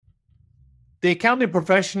The accounting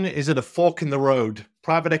profession is at a fork in the road.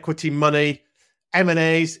 Private equity money,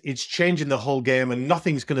 M&As, it's changing the whole game and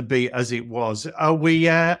nothing's going to be as it was. Are we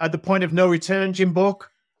at the point of no return, Jim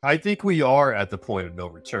Bork? I think we are at the point of no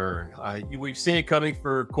return. We've seen it coming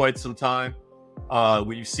for quite some time.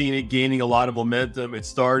 We've seen it gaining a lot of momentum. It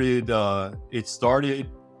started. It started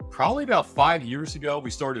probably about 5 years ago.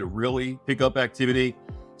 We started to really pick up activity.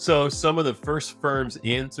 So some of the first firms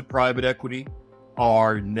into private equity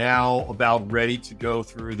are now about ready to go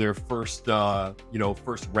through their first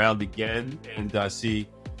round again and see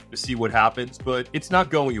what happens. But it's not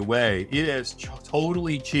going away. It has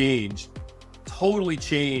totally changed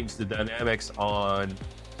the dynamics on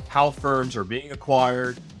how firms are being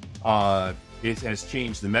acquired. It has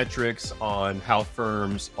changed the metrics on how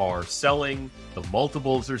firms are selling, the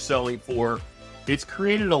multiples they're selling for. It's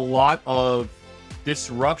created a lot of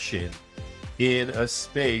disruption in a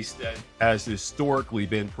space that has historically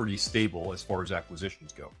been pretty stable as far as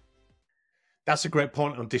acquisitions go. That's a great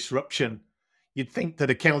point on disruption. You'd think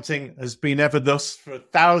that accounting has been ever thus for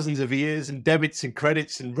thousands of years and debits and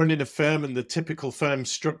credits and running a firm and the typical firm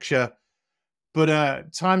structure.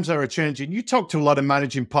 But times are changing. You talk to a lot of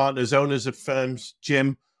managing partners, owners of firms,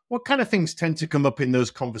 Jim. What kind of things tend to come up in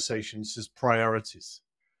those conversations as priorities?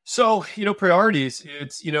 So, priorities,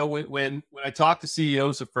 it's, when I talk to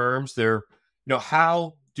CEOs of firms, they're,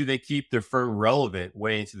 how do they keep their firm relevant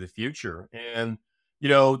way into the future? And,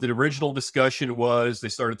 the original discussion was they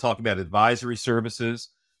started talking about advisory services,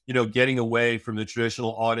 getting away from the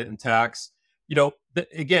traditional audit and tax.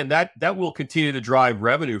 Again, that will continue to drive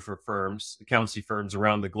revenue for firms, accountancy firms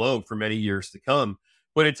around the globe for many years to come.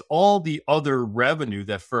 But it's all the other revenue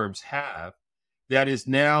that firms have that is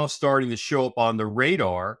now starting to show up on the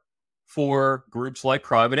radar for groups like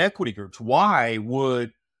private equity groups. Why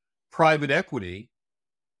would private equity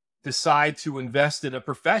decide to invest in a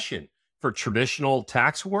profession for traditional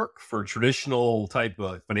tax work, for traditional type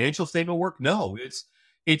of financial statement work? No,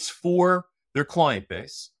 it's for their client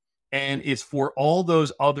base. And it's for all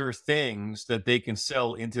those other things that they can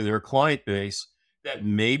sell into their client base that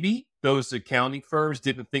maybe those accounting firms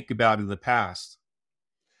didn't think about in the past.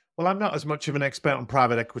 Well, I'm not as much of an expert on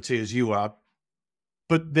private equity as you are,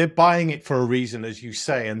 but they're buying it for a reason, as you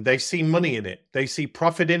say, and they see money in it. They see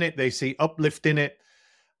profit in it. They see uplift in it.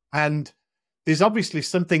 And there's obviously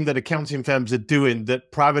something that accounting firms are doing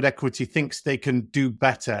that private equity thinks they can do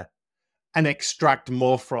better and extract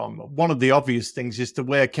more from. One of the obvious things is the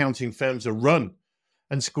way accounting firms are run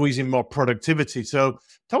and squeezing more productivity. So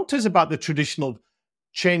talk to us about the traditional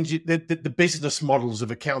change, the business models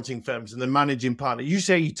of accounting firms and the managing partner. You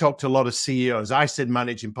say you talk to a lot of CEOs. I said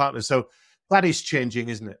managing partners. So that is changing,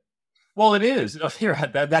 isn't it? Well, it is.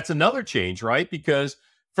 That's another change, right? Because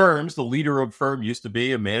firms, the leader of firm used to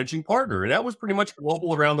be a managing partner, and that was pretty much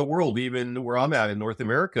global around the world, even where I'm at in North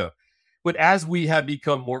America. But as we have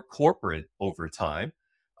become more corporate over time,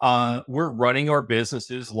 we're running our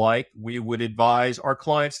businesses like we would advise our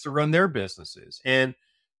clients to run their businesses. And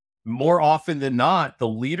more often than not, the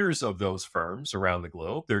leaders of those firms around the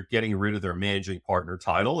globe, they're getting rid of their managing partner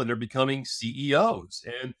title and they're becoming CEOs.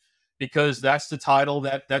 And because that's the title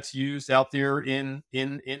that's used out there in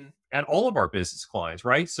at all of our business clients,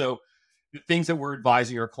 right? So the things that we're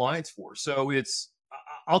advising our clients for. So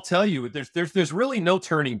I'll tell you, there's really no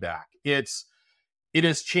turning back. It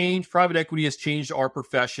has changed. Private equity has changed our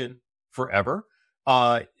profession forever.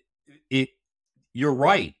 It You're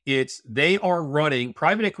right. They are running,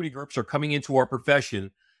 private equity groups are coming into our profession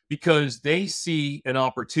because they see an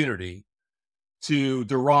opportunity to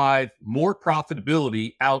derive more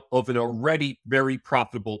profitability out of an already very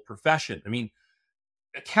profitable profession. I mean,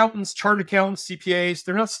 accountants, chartered accountants, CPAs,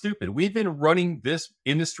 they're not stupid. We've been running this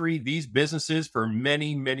industry, these businesses for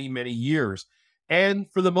many, many, many years.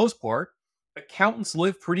 And for the most part, accountants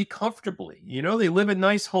live pretty comfortably. They live in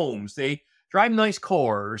nice homes. They drive nice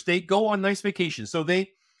cars. They go on nice vacations. So they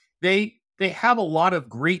have a lot of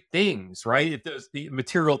great things, right? The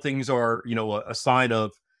material things are, a sign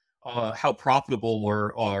of how profitable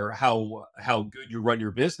or how good you run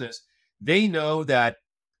your business. They know that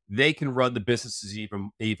they can run the businesses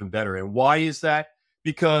even better. And why is that?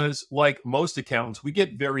 Because like most accountants, we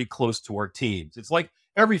get very close to our teams. It's like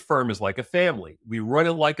every firm is like a family. We run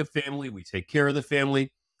it like a family. We take care of the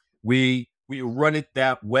family. We run it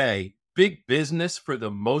that way. Big business, for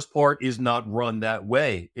the most part, is not run that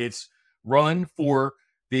way. It's run for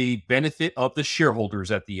the benefit of the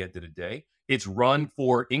shareholders at the end of the day. It's run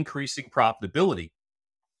for increasing profitability.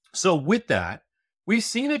 So with that, we've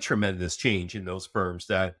seen a tremendous change in those firms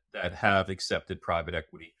that have accepted private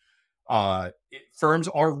equity. Firms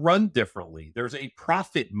are run differently. There's a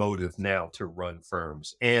profit motive now to run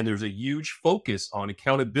firms, and there's a huge focus on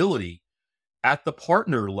accountability at the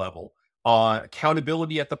partner level.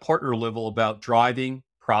 Accountability at the partner level about driving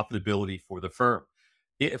profitability for the firm.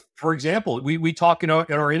 If, for example, we talk in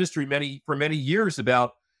our industry for many years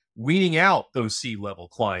about weeding out those C level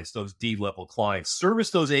clients, those D level clients,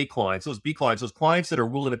 service those A clients, those B clients, those clients that are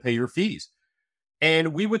willing to pay your fees.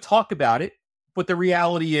 And we would talk about it. But the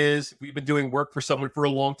reality is, we've been doing work for someone for a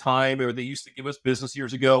long time, or they used to give us business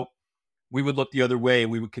years ago. We would look the other way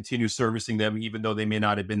and we would continue servicing them, even though they may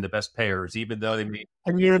not have been the best payers, even though they may.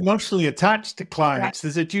 And you're emotionally attached to That, clients.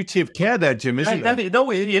 There's a duty of care there, Jim, isn't there? no,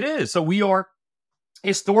 it is. So we are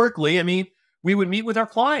historically, I mean, we would meet with our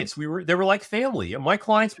clients. They were like family. And my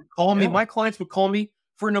clients would call me. Yeah. My clients would call me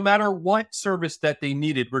for no matter what service that they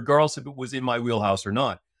needed, regardless if it was in my wheelhouse or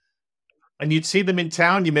not. And you'd see them in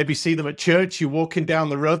town. You maybe see them at church. You're walking down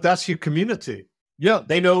the road. That's your community. Yeah,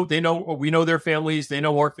 they know, we know their families. They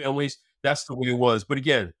know our families. That's the way it was. But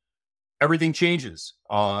again, everything changes.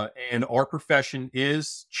 And our profession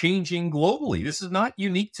is changing globally. This is not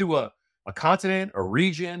unique to a continent, a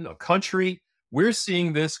region, a country. We're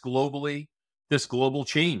seeing this globally, this global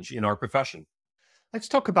change in our profession. Let's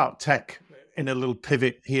talk about tech in a little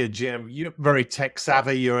pivot here, Jim. You're very tech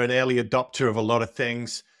savvy. You're an early adopter of a lot of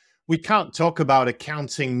things. We can't talk about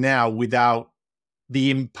accounting now without the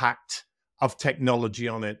impact of technology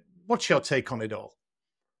on it. What's your take on it all?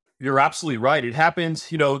 You're absolutely right. It happened,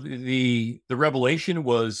 the revelation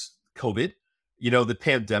was COVID, the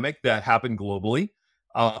pandemic that happened globally.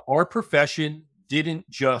 Our profession didn't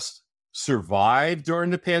just survive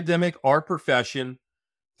during the pandemic. Our profession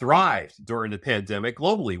thrived during the pandemic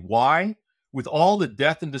globally. Why? With all the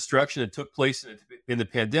death and destruction that took place in the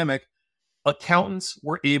pandemic, accountants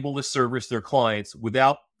were able to service their clients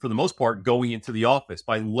without, for the most part, going into the office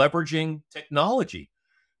by leveraging technology.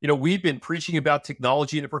 We've been preaching about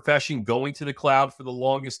technology in the profession, going to the cloud for the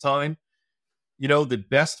longest time. The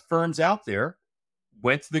best firms out there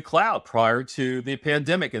went to the cloud prior to the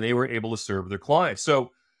pandemic, and they were able to serve their clients. So,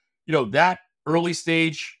 that early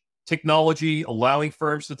stage technology allowing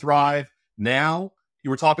firms to thrive. Now, you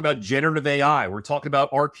were talking about generative AI. We're talking about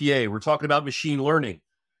RPA. We're talking about machine learning.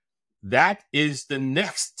 That is the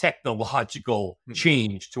next technological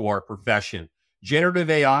change to our profession. Generative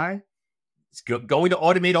AI is going to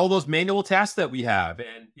automate all those manual tasks that we have.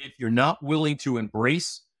 And if you're not willing to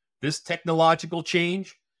embrace this technological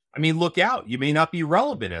change, I mean, look out. You may not be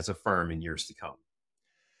relevant as a firm in years to come.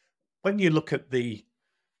 When you look at the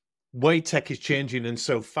way tech is changing and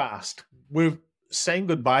so fast, we're saying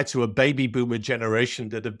goodbye to a baby boomer generation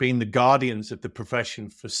that have been the guardians of the profession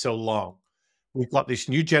for so long. We've got this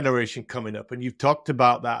new generation coming up, and you've talked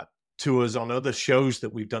about that to us on other shows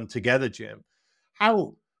that we've done together, Jim.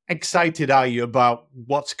 How excited are you about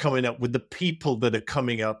what's coming up with the people that are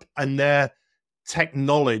coming up and their tech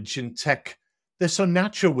knowledge and tech? They're so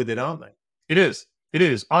natural with it, aren't they? It is. It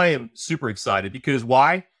is. I am super excited because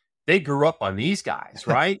why? They grew up on these guys,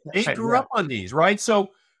 right? They grew up on these, right?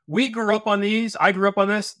 So we grew up on these. I grew up on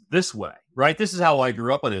this way, right? This is how I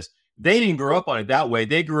grew up on this. They didn't grow up on it that way.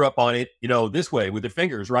 They grew up on it, this way with their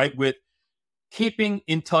fingers, right? With keeping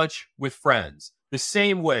in touch with friends the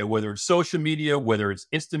same way, whether it's social media, whether it's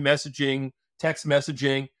instant messaging, text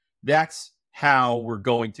messaging. That's how we're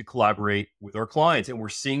going to collaborate with our clients. And we're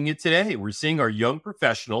seeing it today. We're seeing our young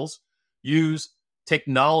professionals use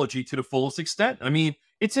technology to the fullest extent. I mean,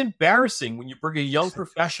 it's embarrassing when you bring a young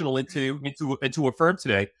professional into a firm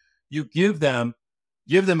today. You give them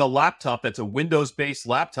a laptop that's a Windows-based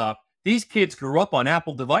laptop. These kids grew up on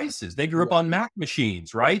Apple devices. They grew up on Mac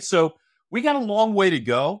machines, right? So we got a long way to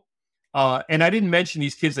go. And I didn't mention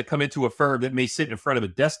these kids that come into a firm that may sit in front of a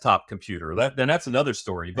desktop computer. Then that's another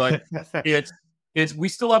story. But we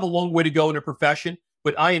still have a long way to go in the profession.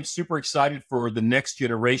 But I am super excited for the next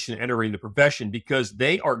generation entering the profession because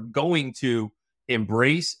they are going to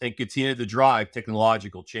embrace and continue to drive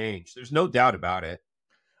technological change. There's no doubt about it.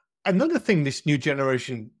 Another thing this new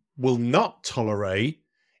generation will not tolerate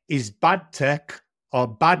is bad tech or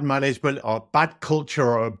bad management or bad culture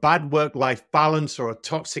or a bad work-life balance or a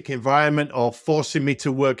toxic environment or forcing me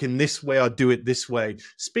to work in this way or do it this way.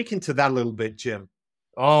 Speaking to that a little bit, Jim.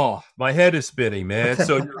 Oh, my head is spinning, man.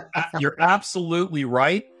 So you're absolutely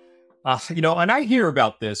right. And I hear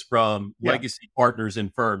about this from legacy partners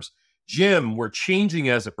and firms. Jim, we're changing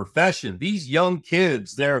as a profession. These young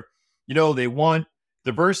kids, they want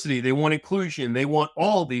diversity, they want inclusion, they want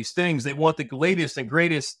all these things. They want the latest and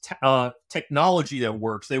greatest technology that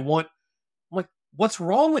works. I'm like, What's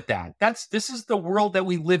wrong with that? This is the world that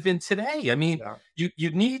we live in today. I mean, Yeah.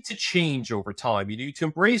 you need to change over time. You need to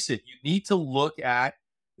embrace it. You need to look at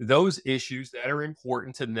those issues that are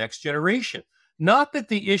important to the next generation. Not that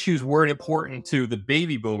the issues weren't important to the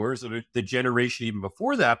baby boomers or the generation even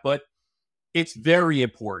before that, but it's very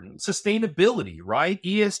important. Sustainability, right?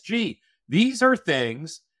 ESG. These are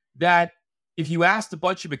things that if you asked a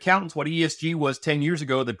bunch of accountants what ESG was 10 years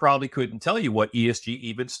ago, they probably couldn't tell you what ESG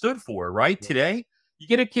even stood for, right? Yeah. Today, you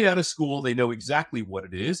get a kid out of school, they know exactly what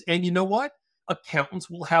it is. And you know what? Accountants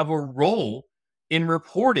will have a role in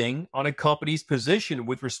reporting on a company's position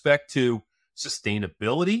with respect to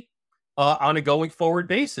sustainability on a going forward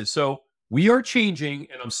basis. So we are changing,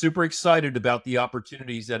 and I'm super excited about the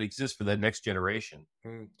opportunities that exist for that next generation.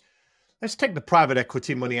 Mm. Let's take the private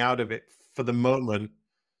equity money out of it for the moment.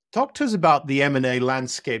 Talk to us about the M&A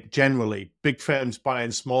landscape generally. Big firms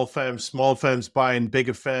buying small firms buying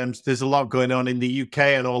bigger firms. There's a lot going on in the UK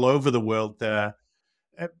and all over the world there.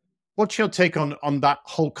 Uh, What's your take on that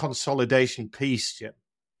whole consolidation piece, Jim?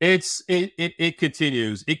 It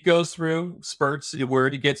continues. It goes through spurts where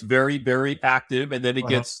it gets very, very active, and then it Uh-huh.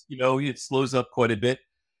 gets, it slows up quite a bit.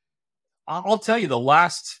 I'll tell you, the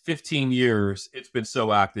last 15 years, it's been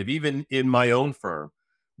so active. Even in my own firm,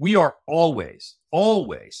 we are always,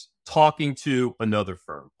 always talking to another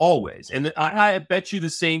firm, always. And I bet you the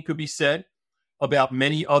same could be said about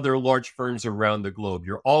many other large firms around the globe.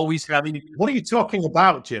 You're always having to. What are you talking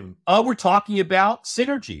about, Jim? We're talking about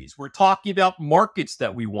synergies. We're talking about markets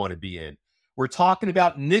that we want to be in. We're talking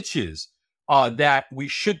about niches that we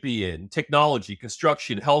should be in: technology,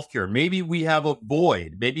 construction, healthcare. Maybe we have a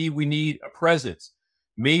void. Maybe we need a presence.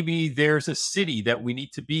 Maybe there's a city that we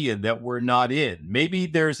need to be in that we're not in. Maybe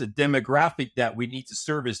there's a demographic that we need to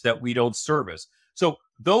service that we don't service. So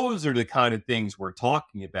those are the kind of things we're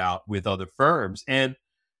talking about with other firms. And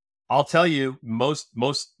I'll tell you, most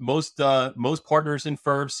partners in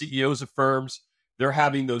firms, CEOs of firms, they're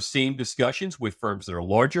having those same discussions with firms that are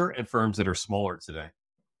larger and firms that are smaller today.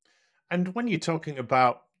 And when you're talking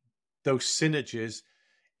about those synergies,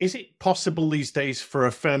 is it possible these days for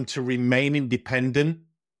a firm to remain independent?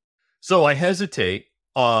 So I hesitate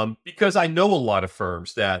because I know a lot of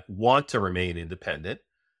firms that want to remain independent,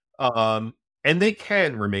 um, and they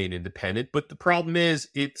can remain independent. But the problem is,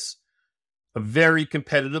 it's a very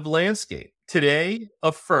competitive landscape. Today,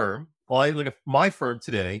 a firm, well, I look at my firm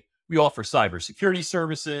today, we offer cybersecurity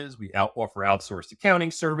services, offer outsourced accounting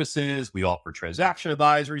services, we offer transaction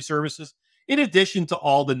advisory services, in addition to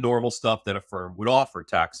all the normal stuff that a firm would offer,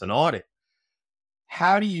 tax and audit.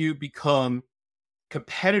 How do you become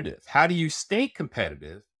competitive? How do you stay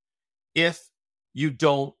competitive if you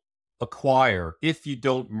don't acquire, if you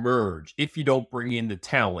don't merge, if you don't bring in the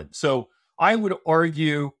talent? So I would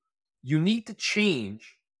argue you need to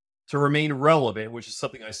change to remain relevant, which is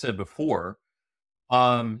something I said before.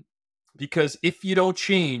 Um, because if you don't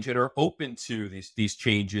change and are open to these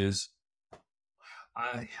changes,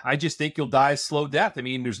 I just think you'll die a slow death. I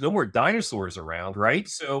mean, there's no more dinosaurs around, right?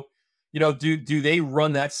 So, do they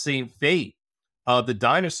run that same fate? The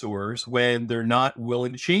dinosaurs, when they're not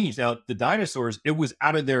willing to change. Now, the dinosaurs, it was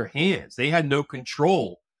out of their hands. They had no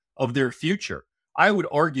control of their future. I would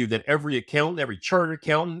argue that every accountant, every chartered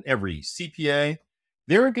accountant, every CPA,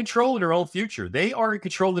 they're in control of their own future. They are in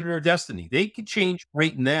control of their destiny. They can change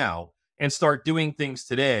right now and start doing things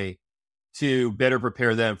today to better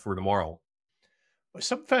prepare them for tomorrow.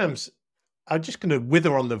 Some firms are just going to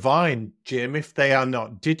wither on the vine, Jim, if they are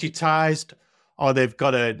not digitized or they've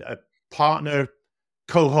got a partner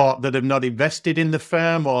cohort that have not invested in the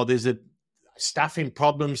firm or there's a staffing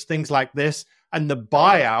problems, things like this. And the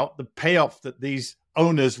buyout, the payoff that these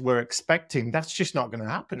owners were expecting, that's just not going to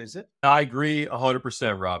happen, is it? I agree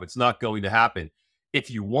 100%, Rob. It's not going to happen. If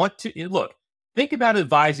you want to, look, think about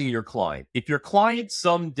advising your client. If your client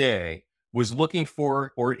someday was looking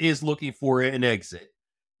for or is looking for an exit,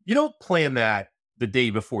 you don't plan that the day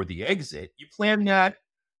before the exit. You plan that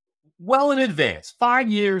well in advance, 5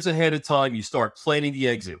 years ahead of time. You start planning the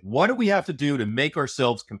exit. What do we have to do to make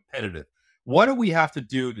ourselves competitive? What do we have to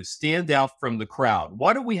do to stand out from the crowd?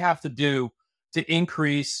 What do we have to do to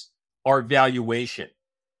increase our valuation?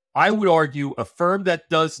 I would argue a firm that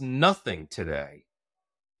does nothing today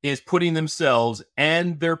is putting themselves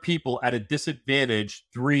and their people at a disadvantage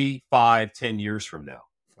 3, 5, 10 years from now.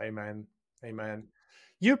 Amen. Amen.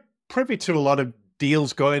 You're privy to a lot of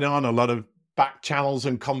deals going on, a lot of back channels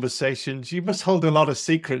and conversations. You must hold a lot of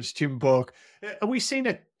secrets, Jim Bork. Are we seeing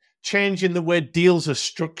a change in the way deals are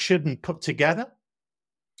structured and put together?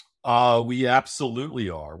 We absolutely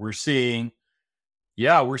are. We're seeing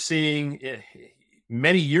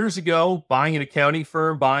Many years ago, buying an accounting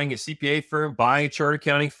firm, buying a CPA firm, buying a chart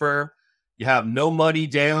accounting firm, you have no money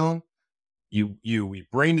down. You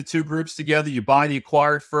bring the two groups together, you buy the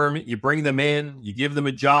acquired firm, you bring them in, you give them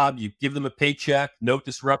a job, you give them a paycheck, no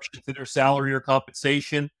disruption to their salary or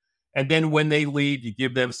compensation. And then when they leave, you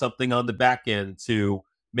give them something on the back end to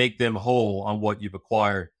make them whole on what you've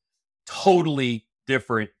acquired. Totally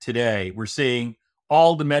different today. We're seeing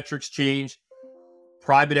all the metrics change.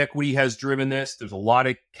 Private equity has driven this. There's a lot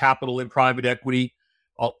of capital in private equity.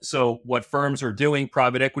 So what firms are doing,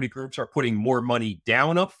 private equity groups are putting more money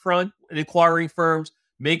down up front in acquiring firms,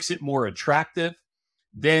 makes it more attractive.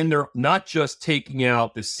 Then they're not just taking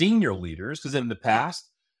out the senior leaders, because in the past,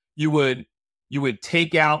 you would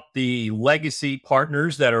take out the legacy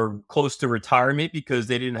partners that are close to retirement because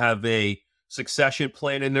they didn't have a succession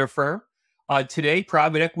plan in their firm. Today,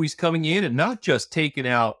 private equity is coming in and not just taking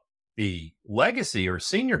out the legacy or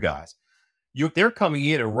senior guys. They're coming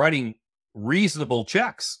in and writing reasonable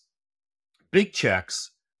checks, big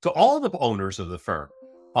checks to all the owners of the firm.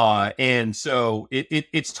 And so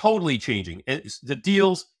it's totally changing. The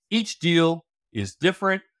deals, each deal is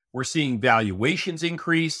different. We're seeing valuations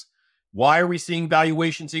increase. Why are we seeing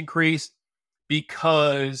valuations increase?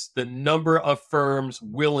 Because the number of firms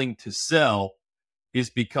willing to sell is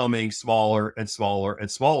becoming smaller and smaller and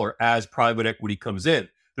smaller as private equity comes in.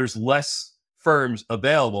 There's less firms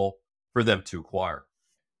available for them to acquire.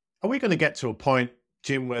 Are we going to get to a point,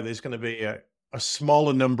 Jim, where there's going to be a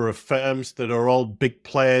smaller number of firms that are all big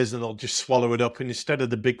players and they'll just swallow it up? And instead of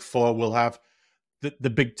the big four, we'll have the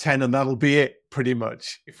big 10, and that'll be it pretty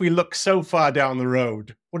much. If we look so far down the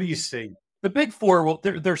road, what do you see? The big four, well,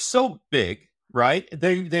 they're so big, right?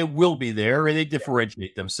 They will be there, and they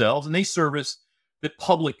differentiate themselves, and they service the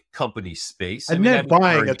public company space. And they're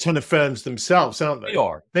buying a ton of firms themselves, aren't they?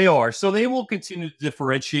 They are. So they will continue to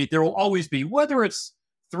differentiate. There will always be, whether it's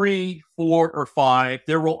 3, 4, or 5,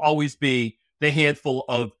 there will always be the handful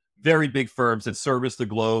of very big firms that service the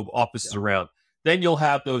globe, offices around. Then you'll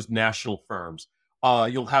have those national firms.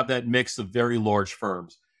 You'll have that mix of very large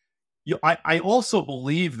firms. I also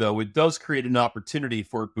believe, though, it does create an opportunity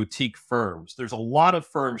for boutique firms. There's a lot of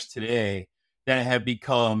firms today that have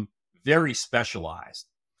become very specialized.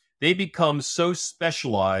 They become so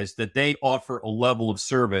specialized that they offer a level of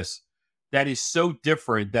service that is so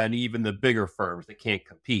different than even the bigger firms that can't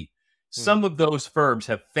compete. Some of those firms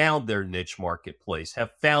have found their niche marketplace, have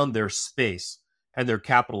found their space, and they're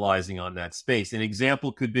capitalizing on that space. An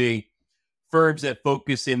example could be firms that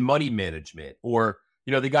focus in money management, or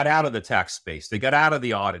they got out of the tax space, they got out of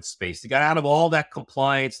the audit space, they got out of all that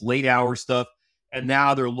compliance, late hour stuff, and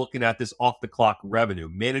now they're looking at this off the clock revenue,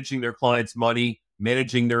 managing their clients' money,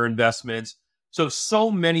 managing their investments.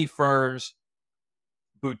 So many firms,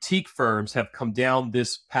 boutique firms, have come down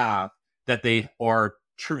this path that they are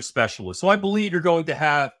true specialists. So I believe you're going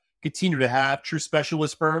to continue to have true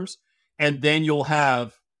specialist firms, and then you'll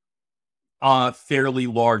have fairly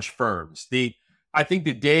large firms. I think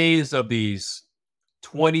the days of these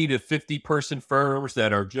 20 to 50 person firms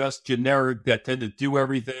that are just generic, that tend to do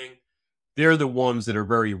everything, they're the ones that are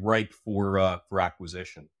very ripe for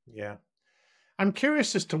acquisition. Yeah. I'm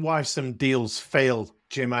curious as to why some deals failed,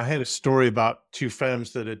 Jim. I heard a story about 2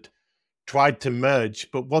 firms that had tried to merge,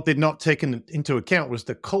 but what they'd not taken into account was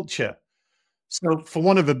the culture. So for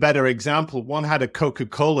one of a better example, one had a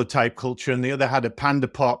Coca-Cola type culture and the other had a Panda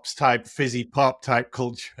Pops type, fizzy pop type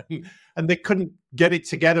culture. And they couldn't get it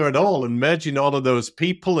together at all, and merging all of those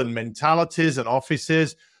people and mentalities and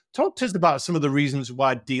offices. Talk to us about some of the reasons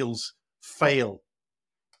why deals fail.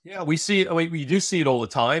 Yeah, we see it. We do see it all the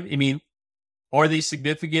time. I mean, are they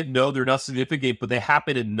significant? No, they're not significant, but they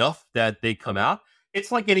happen enough that they come out.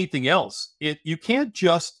 It's like anything else. You can't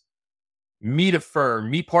just meet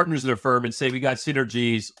partners in a firm and say, we got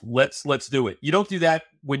synergies, let's do it. You don't do that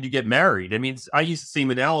when you get married. I mean, I use the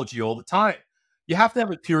same analogy all the time. You have to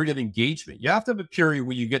have a period of engagement. You have to have a period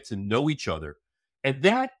where you get to know each other. And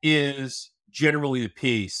that is generally the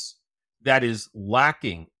piece that is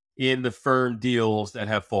lacking in the firm deals that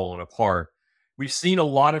have fallen apart. We've seen a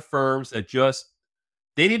lot of firms that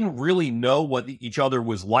they didn't really know what each other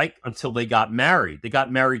was like until they got married. They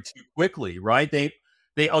got married too quickly, right?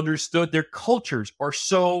 They understood their cultures are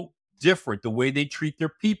so different. The way they treat their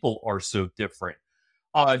people are so different.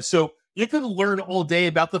 So you can learn all day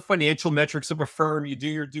about the financial metrics of a firm. You do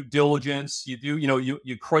your due diligence. You do,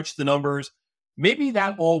 you crunch the numbers. Maybe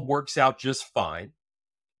that all works out just fine.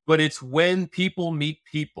 But it's when people meet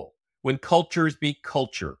people, when cultures meet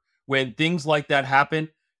culture, when things like that happen,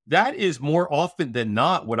 that is more often than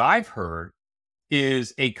not what I've heard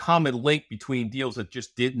is a common link between deals that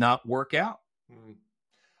just did not work out.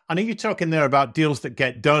 And are you talking there about deals that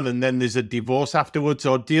get done and then there's a divorce afterwards,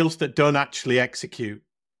 or deals that don't actually execute?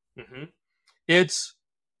 Mhm. It's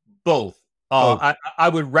both. Both. I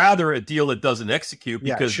would rather a deal that doesn't execute,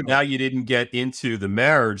 Yeah, because now sure. you didn't get into the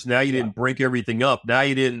marriage. Now you Yeah. didn't break everything up. Now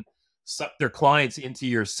you didn't suck their clients into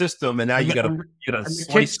your system, and now And you the, got to and, you got to and the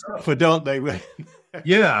kids slice. suffer, don't they?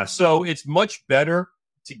 Yeah, so it's much better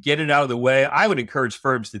to get it out of the way. I would encourage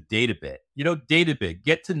firms to date a bit. Date a bit,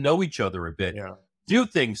 get to know each other a bit, Yeah. do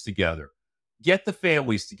things together, get the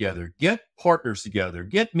families together, get partners together,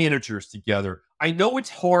 get managers together. I know it's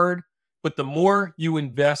hard, but the more you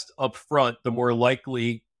invest up front, the more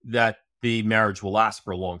likely that the marriage will last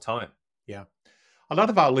for a long time. Yeah. A lot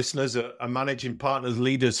of our listeners are managing partners,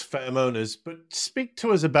 leaders, firm owners, but speak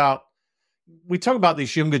to us about, we talk about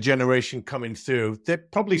this younger generation coming through. They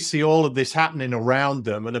probably see all of this happening around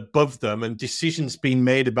them and above them, and decisions being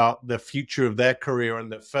made about the future of their career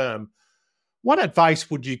and their firm. What advice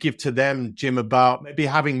would you give to them, Jim, about maybe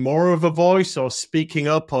having more of a voice or speaking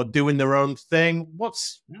up or doing their own thing?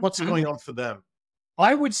 What's Mhm. going on for them?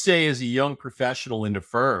 I would say, as a young professional in the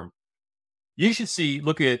firm, you should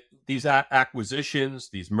look at these acquisitions,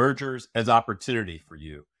 these mergers as opportunity for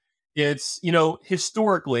you. It's,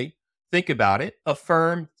 historically, think about it. A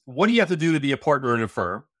firm, what do you have to do to be a partner in a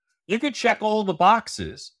firm? You could check all the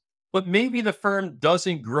boxes, but maybe the firm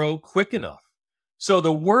doesn't grow quick enough. So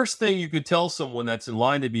the worst thing you could tell someone that's in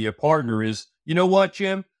line to be a partner is, you know what,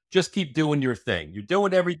 Jim? Just keep doing your thing. You're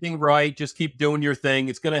doing everything right. Just keep doing your thing.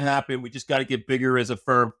 It's going to happen. We just got to get bigger as a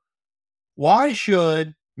firm. Why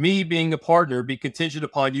should me being a partner be contingent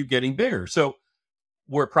upon you getting bigger? So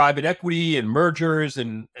where private equity and mergers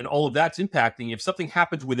and all of that's impacting, if something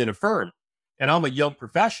happens within a firm and I'm a young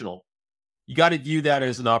professional, you got to view that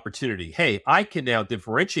as an opportunity. Hey, I can now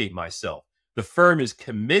differentiate myself. The firm is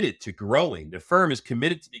committed to growing. The firm is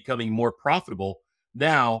committed to becoming more profitable.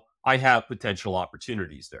 Now I have potential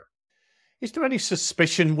opportunities there. Is there any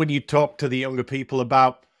suspicion when you talk to the younger people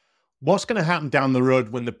about what's going to happen down the road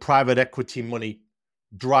when the private equity money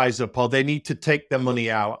dries up, or they need to take their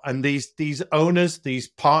money out, and these owners, these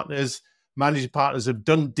partners, managing partners have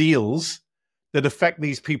done deals that affect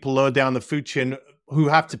these people lower down the food chain who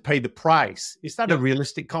have to pay the price? Is that a Yep.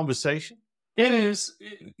 realistic conversation? It is.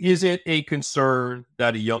 Is it a concern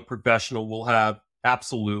that a young professional will have?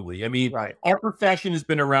 Absolutely. I mean, Right. our profession has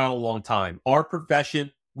been around a long time. Our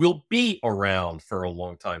profession will be around for a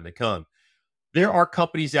long time to come. There are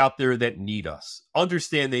companies out there that need us,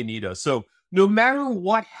 understand they need us. So, no matter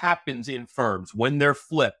what happens in firms, when they're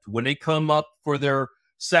flipped, when they come up for their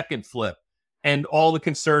second flip, and all the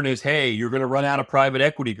concern is, hey, you're going to run out of private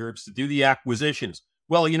equity groups to do the acquisitions.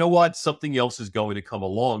 Well, you know what? Something else is going to come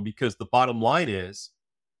along, because the bottom line is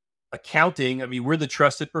accounting. I mean, we're the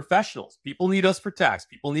trusted professionals. People need us for tax,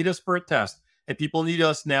 people need us for a test, and people need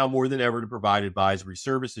us now more than ever to provide advisory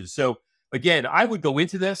services. So, again, I would go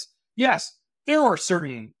into this. Yes, there are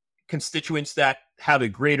certain constituents that have a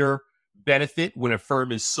greater benefit when a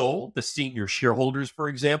firm is sold. The senior shareholders, for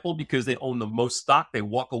example, because they own the most stock, they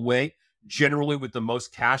walk away generally with the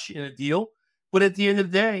most cash in a deal. But at the end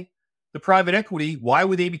of the day, the private equity, why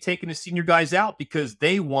would they be taking the senior guys out? Because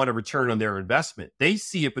they want a return on their investment. They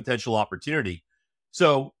see a potential opportunity.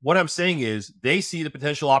 So what I'm saying is, they see the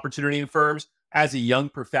potential opportunity in firms. As a young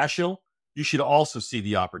professional, you should also see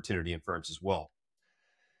the opportunity in firms as well.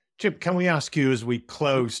 Jim, can we ask you as we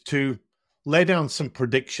close to lay down some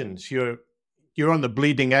predictions? You're on the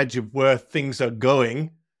bleeding edge of where things are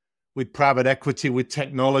going with private equity, with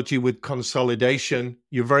technology, with consolidation.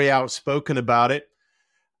 You're very outspoken about it.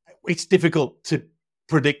 It's difficult to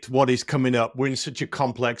predict what is coming up. We're in such a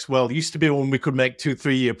complex world. It used to be when we could make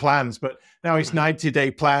 2-3 year plans, but now it's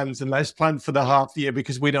 90-day plans, and let's plan for the half year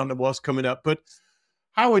because we don't know what's coming up. But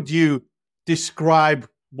how would you describe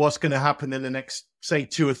what's going to happen in the next, say,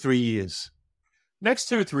 2 or 3 years? Next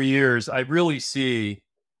 2 or 3 years, I really see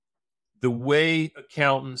the way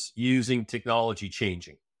accountants using technology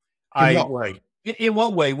changing. In I what way? In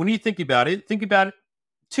what way? When you think about it.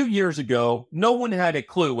 2 years ago, no one had a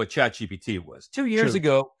clue what ChatGPT was. 2 years True.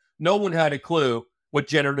 ago, no one had a clue what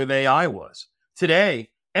generative AI was.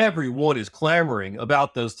 Today, everyone is clamoring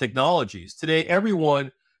about those technologies. Today,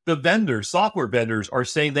 the vendors, software vendors, are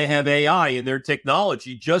saying they have AI in their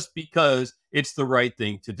technology just because it's the right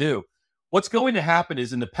thing to do. What's going to happen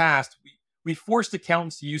is, in the past, we forced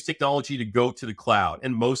accountants to use technology to go to the cloud,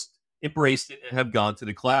 and most embraced it and have gone to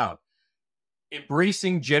the cloud.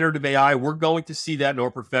 Embracing generative AI, we're going to see that in our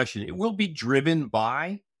profession. It will be driven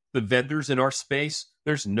by the vendors in our space.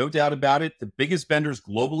 There's no doubt about it. The biggest vendors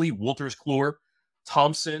globally, Wolters Kluwer,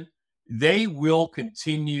 Thomson, they will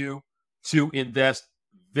continue to invest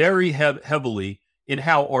very heavily in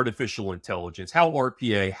how artificial intelligence, how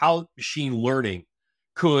RPA, how machine learning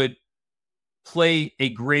could play a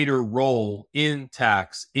greater role in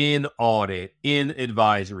tax, in audit, in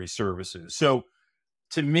advisory services. So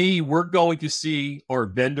to me, we're going to see our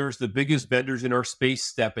vendors, the biggest vendors in our space,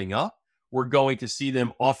 stepping up. We're going to see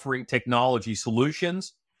them offering technology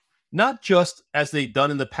solutions, not just as they've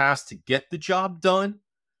done in the past to get the job done,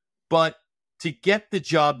 but to get the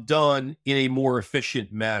job done in a more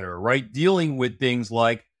efficient manner, right? Dealing with things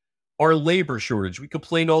like our labor shortage. We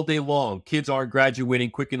complain all day long. Kids aren't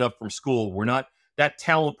graduating quick enough from school. We're not that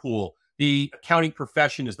talent pool. The accounting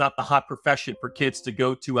profession is not the hot profession for kids to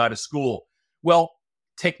go to out of school. Well,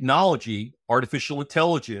 technology, artificial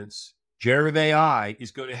intelligence, generative AI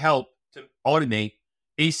is going to help to automate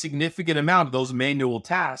a significant amount of those manual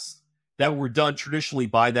tasks that were done traditionally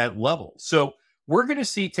by that level. So we're going to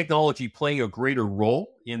see technology playing a greater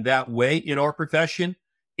role in that way in our profession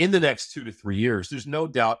in the next 2 to 3 years. There's no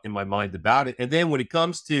doubt in my mind about it. And then when it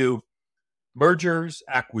comes to mergers,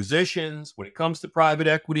 acquisitions, when it comes to private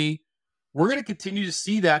equity, we're going to continue to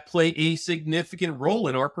see that play a significant role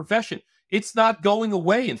in our profession. It's not going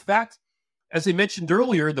away. In fact, as I mentioned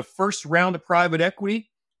earlier, the first round of private equity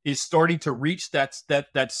is starting to reach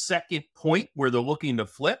that second point where they're looking to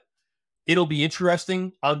flip. It'll be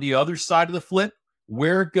interesting on the other side of the flip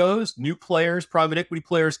where it goes. New players, private equity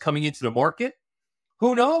players coming into the market.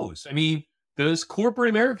 Who knows? I mean, does corporate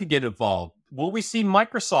America get involved? Will we see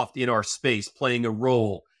Microsoft in our space playing a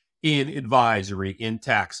role in advisory, in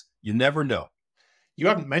tax? You never know. You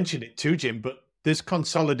haven't mentioned it too, Jim, but there's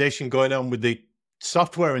consolidation going on with the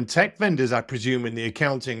software and tech vendors, I presume, in the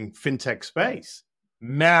accounting fintech space.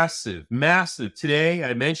 Massive, massive. Today,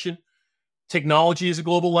 I mentioned technology is a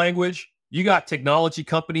global language. You got technology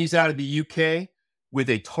companies out of the UK with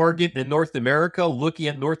a target in North America, looking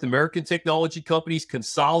at North American technology companies,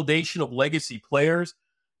 consolidation of legacy players.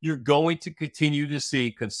 You're going to continue to see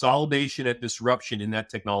consolidation and disruption in that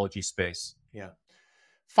technology space. Yeah.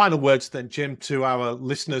 Final words then, Jim, to our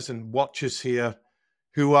listeners and watchers here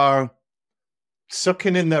who are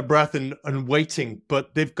sucking in their breath and waiting,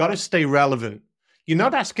 but they've got to stay relevant. You're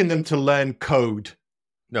not asking them to learn code.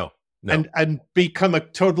 No. And become a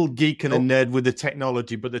total geek and a nerd with the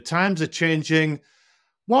technology, but the times are changing.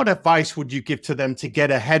 What advice would you give to them to get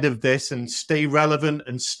ahead of this and stay relevant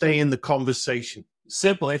and stay in the conversation?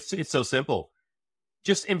 Simple. It's so simple.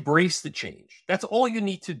 Just embrace the change. That's all you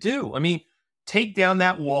need to do. I mean, take down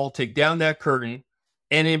that wall, take down that curtain,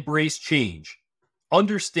 and embrace change.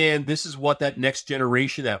 Understand this is what that next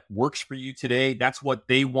generation that works for you today, that's what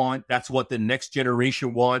they want. That's what the next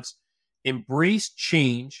generation wants. Embrace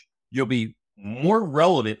change. You'll be more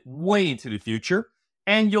relevant way into the future,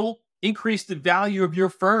 and you'll increase the value of your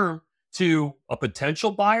firm to a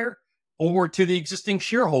potential buyer or to the existing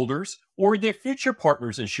shareholders or their future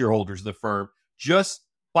partners and shareholders of the firm, just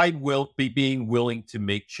by being willing to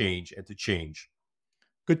make change and to change.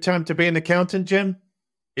 Good time to be an accountant, Jim?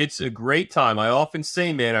 It's a great time. I often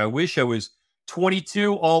say, man, I wish I was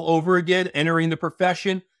 22 all over again, entering the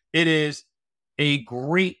profession. It is a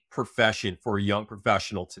great profession for a young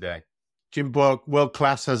professional today. Jim Bork, world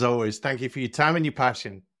class as always. Thank you for your time and your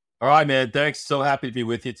passion. All right, man. Thanks. So happy to be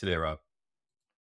with you today, Rob.